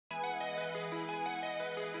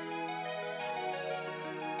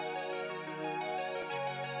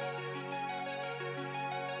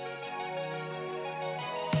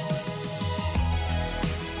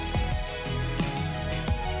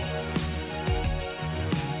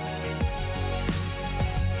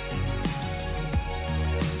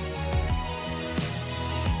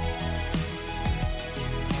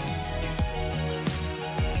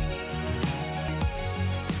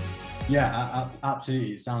Yeah,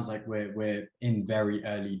 absolutely. It sounds like we're in very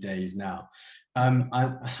early days now.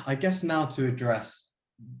 I guess now to address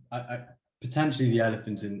potentially the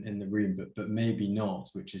elephant in the room, but maybe not,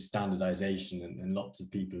 which is standardization, and lots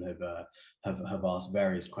of people have asked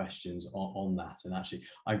various questions on that. And actually,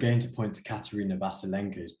 I'm going to point to Katerina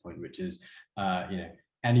Vasilenko's point, which is,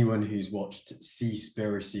 anyone who's watched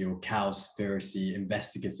Seaspiracy or Cowspiracy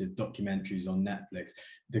investigative documentaries on Netflix,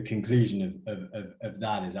 the conclusion of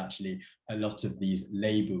that is actually a lot of these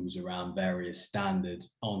labels around various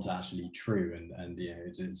standards aren't actually true, and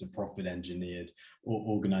it's a profit engineered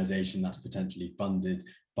organization that's potentially funded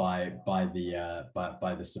by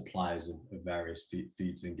the suppliers of various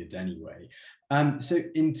foods and goods anyway. So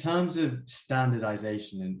in terms of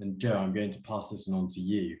standardization, and Joe, I'm going to pass this on to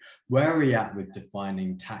you. Where are we at with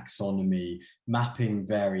defining taxonomy, mapping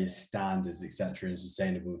various standards, etc., in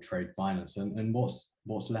sustainable trade finance, and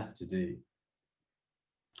what's left to do?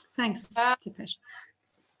 Thanks, Dipesh.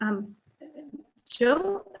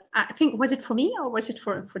 Joe, I think, was it for me or was it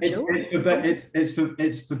for Joe?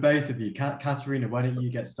 It's for both of you. Katerina, why don't you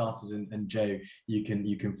get started, and Joe, you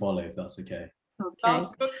can follow if that's okay. Okay.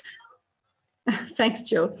 Thanks,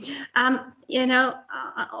 Joe.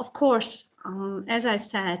 Of course, as I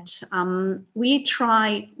said, we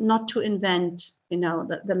try not to invent,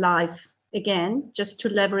 the life again, just to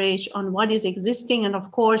leverage on what is existing. And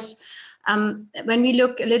of course, when we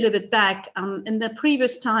look a little bit back, in the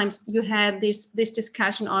previous times, you had this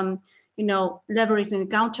discussion on, leveraging the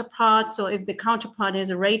counterpart. So if the counterpart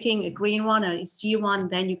has a rating, a green one, or it's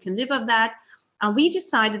G1, then you can live on that. And we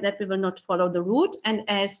decided that we will not follow the route. And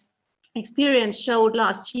as experience showed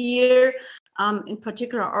last year, in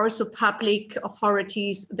particular, also public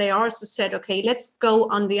authorities, they also said, okay, let's go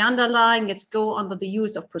on the underlying, let's go under the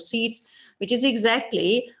use of proceeds, which is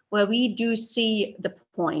exactly where we do see the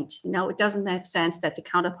point. It doesn't make sense that the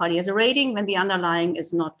counterparty has a rating when the underlying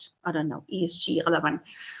is not, I don't know, ESG relevant.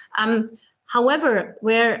 However,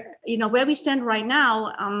 where we stand right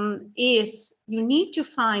now is you need to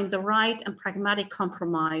find the right and pragmatic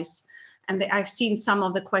compromise. And I've seen some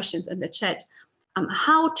of the questions in the chat,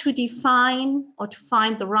 how to define or to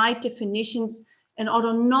find the right definitions in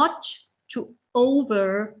order not to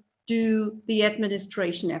overdo the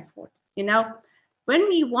administration effort. When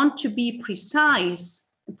we want to be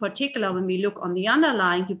precise, in particular, when we look on the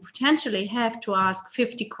underlying, you potentially have to ask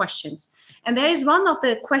 50 questions. And there is one of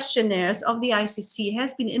the questionnaires of the ICC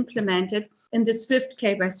has been implemented in the SWIFT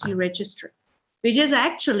KYC registry, which is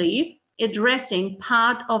actually addressing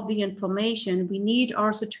part of the information we need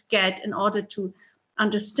also to get in order to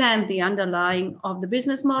understand the underlying of the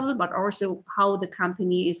business model, but also how the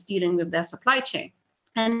company is dealing with their supply chain.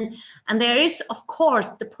 And there is, of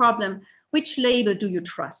course, the problem, which label do you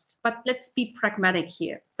trust? But let's be pragmatic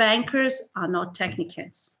here. Bankers are not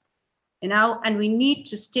technicals, and we need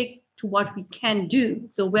to stick to what we can do,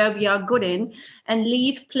 so where we are good in, and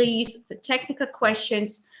leave, please, the technical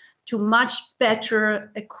questions to much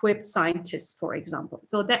better equipped scientists, for example.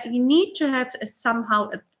 So that we need to have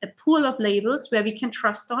somehow a pool of labels where we can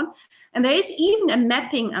trust on. And there is even a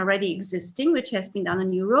mapping already existing, which has been done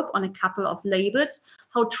in Europe on a couple of labels,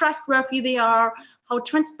 how trustworthy they are, how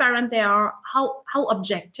transparent they are, how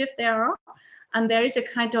objective they are. And there is a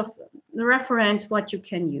kind of reference what you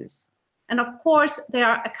can use. And of course, there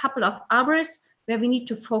are a couple of others where we need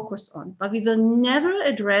to focus on, but we will never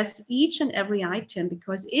address each and every item,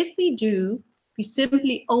 because if we do, we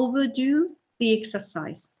simply overdo the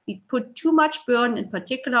exercise. We put too much burden, in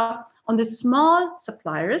particular, on the small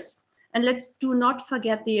suppliers, and let's do not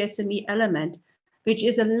forget the SME element, which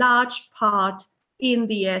is a large part in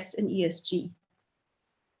the S and ESG.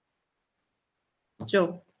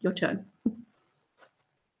 Joe, your turn.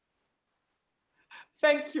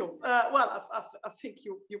 Thank you. Well, I think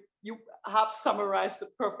you have summarized it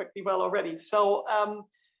perfectly well already. So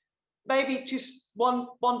maybe just one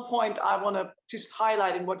point I want to just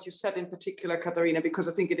highlight in what you said in particular, Katarina, because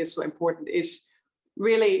I think it is so important, is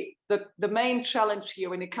really the main challenge here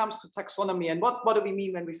when it comes to taxonomy. And what do we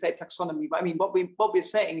mean when we say taxonomy? I mean, what we're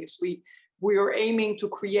saying is we are aiming to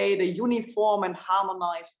create a uniform and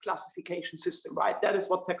harmonized classification system, right? That is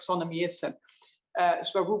what taxonomy is. And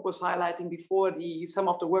Swaroop was highlighting before, some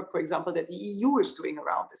of the work, for example, that the EU is doing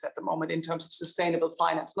around this at the moment in terms of sustainable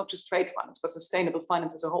finance, not just trade finance, but sustainable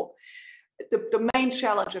finance as a whole. The main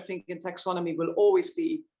challenge, I think, in taxonomy will always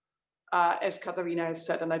be, as Katarina has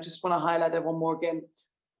said, and I just want to highlight that one more again,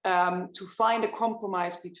 to find a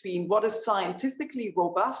compromise between what is scientifically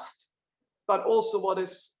robust, but also what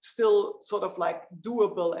is still sort of like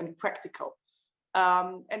doable and practical.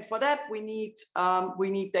 And for that, we need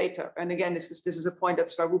data. And again, this is a point that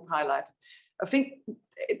Swaroop highlighted. I think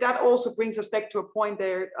that also brings us back to a point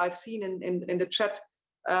there I've seen in the chat,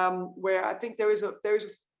 where I think there is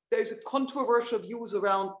a controversial views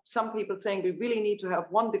around some people saying we really need to have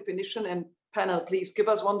one definition, and panel, please give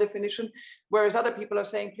us one definition, whereas other people are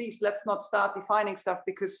saying, please, let's not start defining stuff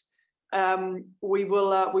because we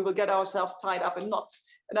will get ourselves tied up in knots.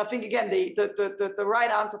 And I think again the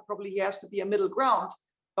right answer probably has to be a middle ground,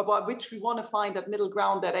 about which we want to find that middle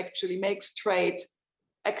ground that actually makes trade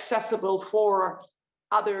accessible for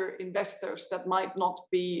other investors that might not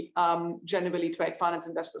be generally trade finance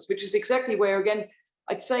investors, which is exactly where, again,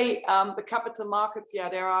 I'd say the capital markets, yeah,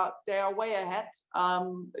 they are way ahead.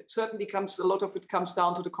 It certainly a lot of it comes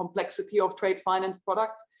down to the complexity of trade finance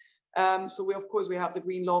products. So we, of course, we have the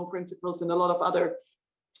green loan principles and a lot of other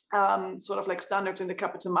sort of like standards in the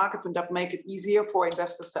capital markets, and that make it easier for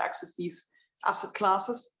investors to access these asset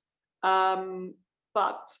classes.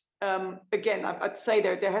 But again, I'd say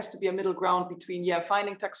there has to be a middle ground between, yeah,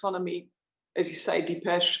 finding taxonomy, as you say,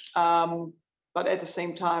 Deepesh, but at the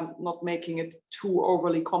same time, not making it too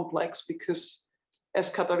overly complex, because as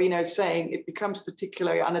Katharina is saying, it becomes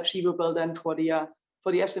particularly unachievable then for the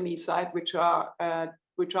SME side, which are a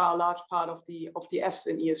large part of the S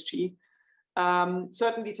in ESG.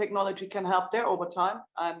 Certainly technology can help there over time,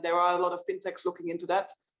 and there are a lot of fintechs looking into that.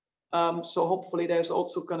 So hopefully there's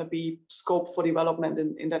also going to be scope for development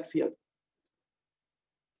in that field.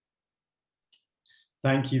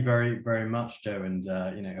 Thank you very, very much, Joe. And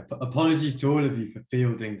apologies to all of you for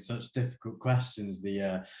fielding such difficult questions.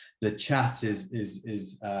 The chat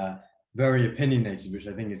is very opinionated, which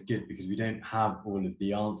I think is good because we don't have all of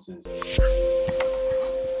the answers.